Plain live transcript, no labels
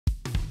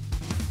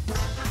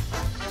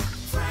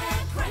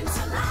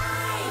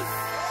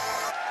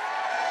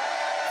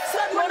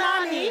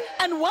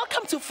and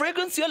welcome to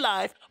Fragrance Your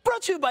Life,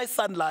 brought to you by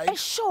Sunlight. A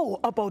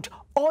show about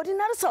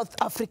ordinary South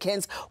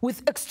Africans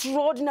with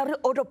extraordinary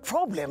odor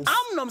problems.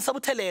 I'm Nomsa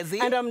Butelezi.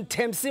 And I'm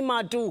Thembsie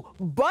Matu,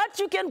 but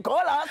you can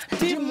call us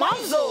the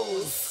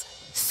Mamzos.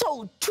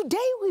 So today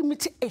we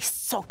meet a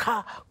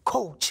soccer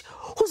coach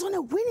who's on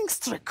a winning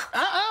streak.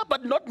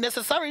 But not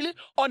necessarily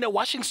on a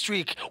washing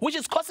streak, which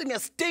is causing a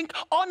stink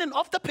on and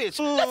off the pitch.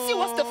 Let's see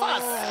what's the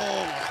fuss.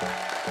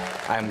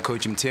 I'm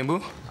Coach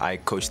Mthembu. I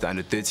coach the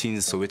under-13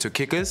 Soweto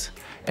Kickers,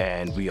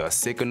 and we are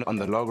second on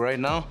the log right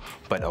now,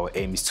 but our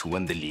aim is to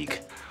win the league.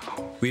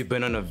 We've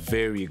been on a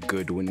very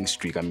good winning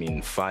streak. I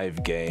mean,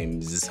 5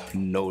 games,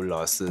 no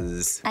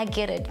losses. I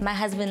get it. My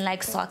husband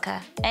likes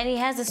soccer, and he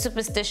has a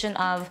superstition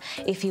of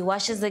if he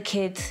washes the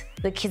kids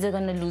are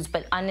gonna lose.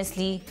 But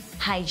honestly,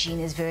 hygiene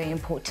is very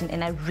important,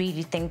 and I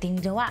really think they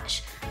need a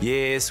wash.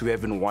 Yes, we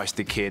haven't washed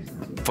the kid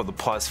for the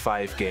past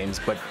 5 games,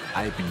 but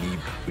I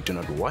believe we do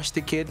not wash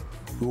the kid,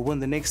 we will win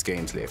the next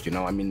games left, you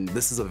know? I mean,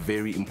 this is a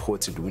very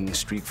important winning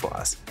streak for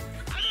us.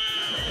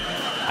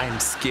 I'm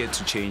scared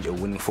to change a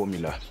winning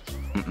formula.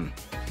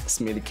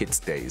 Smelly kid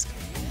stays.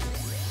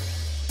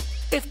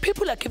 If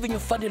people are giving you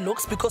funny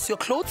looks because your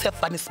clothes have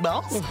funny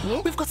smells,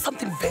 we've got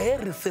something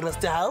very serious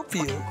to help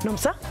you.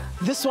 Nomsa,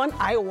 this one,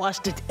 I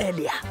washed it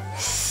earlier.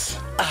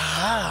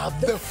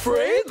 The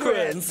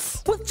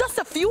fragrance. With just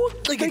a few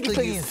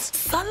clickies.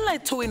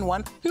 Sunlight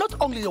 2-in-1 not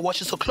only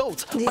washes your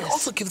clothes, but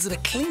also gives it a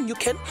clean you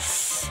can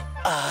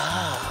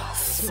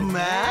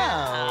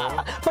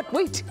smell. But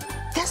wait,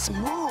 there's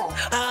more.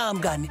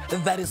 Mngani,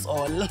 that is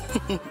all.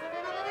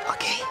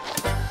 Okay.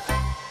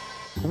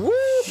 Woo,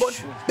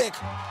 but back.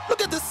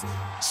 Look at this.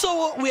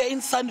 So we are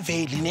in Sun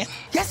Valley, ne?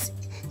 Yes.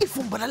 If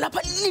you want to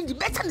leave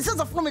better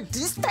sense from a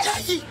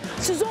distance,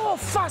 she's all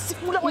fast.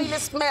 If you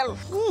smell.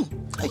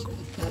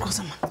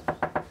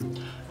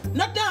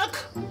 Not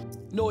dark.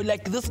 No,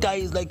 like this guy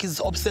is like he's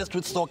obsessed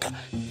with soccer.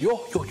 Yo,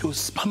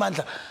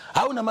 Spamandla.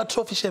 I want a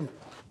trophy shame.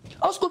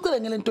 I was going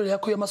to tell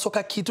you that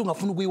soccer kit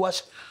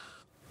wash.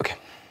 Okay.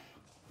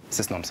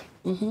 Sis Nomsa.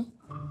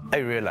 I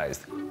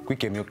realized we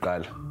came your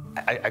girl.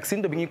 I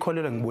seen the being called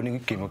and boning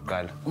game your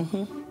girl.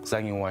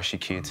 Sang wash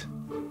kit.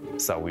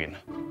 Sawin.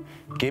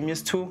 Game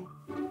is 2.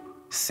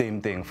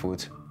 Same thing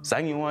food.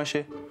 Sang wash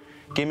it.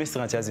 Game is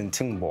as in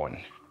ting born.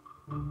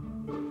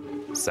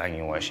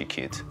 Sang wash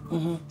kit.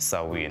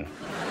 Sawin.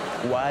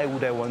 Why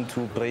would I want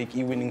to break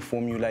a winning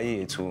formula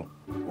here to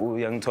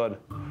young Todd?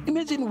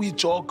 Imagine we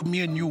jog,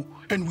 me and you,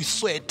 and we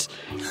sweat.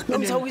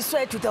 So we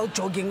sweat without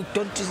jogging.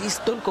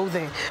 Don't go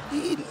there.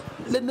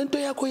 Lento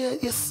yako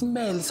ya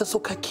smell sa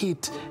soccer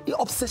kit,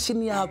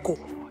 obsession yako.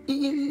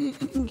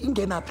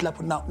 Ingena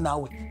lapho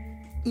nawe.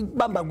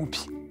 Ibamba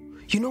kuphi?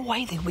 You know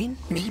why they win?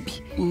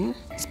 Maybe.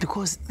 It's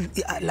because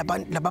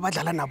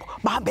lababadlala nabo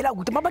bahambela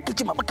kude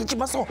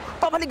mabagijima so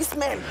babaleka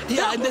smell.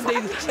 Yeah, and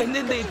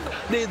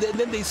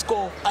then they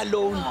score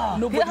alone.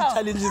 Nobody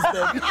challenges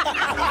them.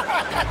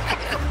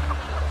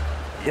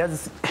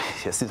 Yes,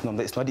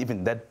 it's not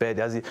even that bad.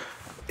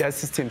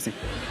 Yes, Thembsie.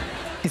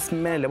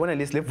 Ismell, when I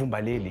listen to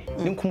Vumbaleli,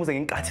 nimkhumuza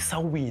ngenkathi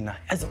sawina.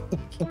 Yazi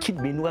ikid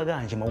benuka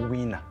kanje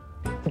mawina.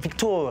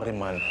 Victory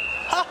man.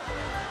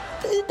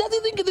 Does he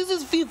think this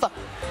is FIFA?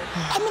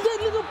 I mean, they're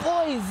little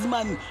boys,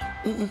 man.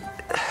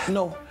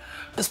 No,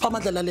 it's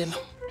Pamadla Lena.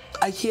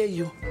 I hear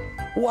you.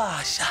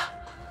 Washa.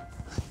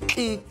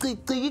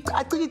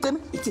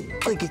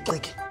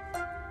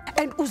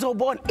 And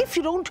Uzobon, if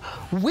you don't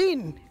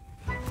win,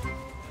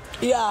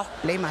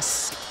 blame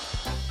us.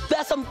 There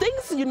are some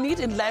things you need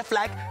in life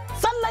like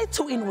Sunlight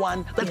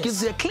 2-in-1 that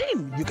gives you a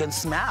clean you can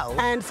smell.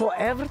 And for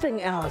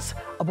everything else,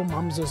 Abu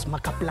Mamzo's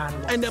maka plan.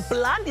 And a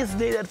plan is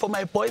needed for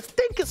my boys.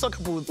 Thank you,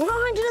 soccer boots. No,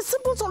 I need a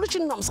simple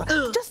solution,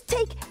 Nomsa. Just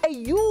take a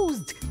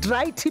used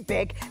dry tea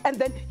bag and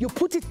then you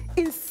put it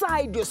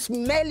inside your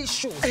smelly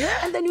shoes.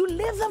 And then you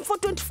leave them for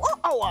 24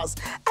 hours.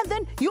 And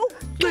then you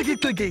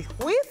clicky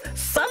with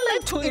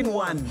Sunlight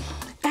 2-in-1.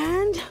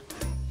 And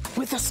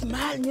with the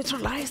smell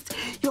neutralized,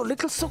 your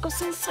little soccer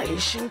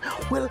sensation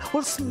will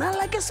smell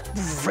like a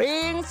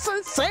spring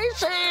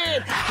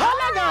sensation.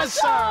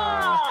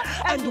 Halagasha!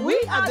 And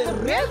we are the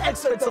real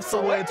experts of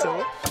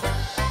Soweto.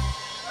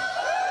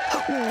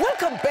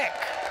 Welcome back.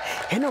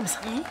 Hey,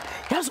 Nomsa,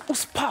 here's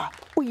Uspa,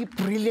 a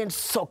brilliant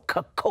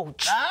soccer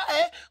coach.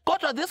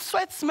 Got this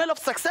sweat smell of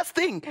success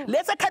thing.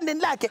 Let's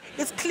like it.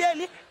 It's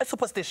clearly a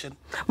superstition.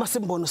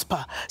 Masimbono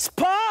Spa.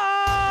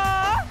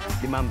 Spa!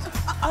 The mums.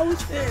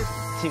 Ouch.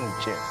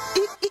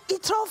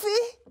 Trophy?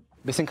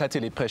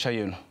 Besinkathele pressure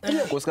yenu.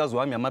 Nkosikazi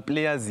wami ama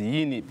players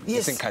yini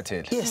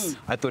besinkathele. Yes.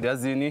 I thought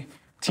yazini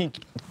think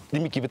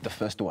let me give it the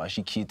first wash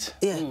kit.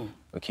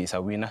 Okay,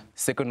 Sawina.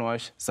 Second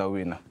wash,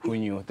 Sawina. Who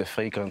knew the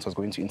fragrance was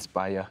going to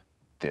inspire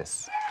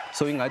this?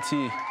 So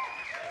ingathi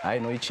I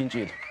know it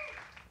changed.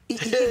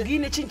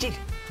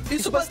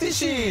 It's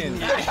superstition.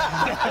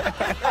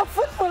 A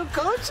football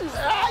coach.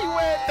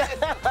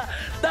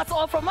 That's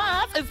all from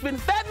us. It's been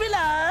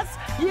fabulous.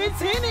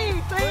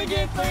 Yitini.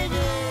 Thank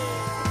you.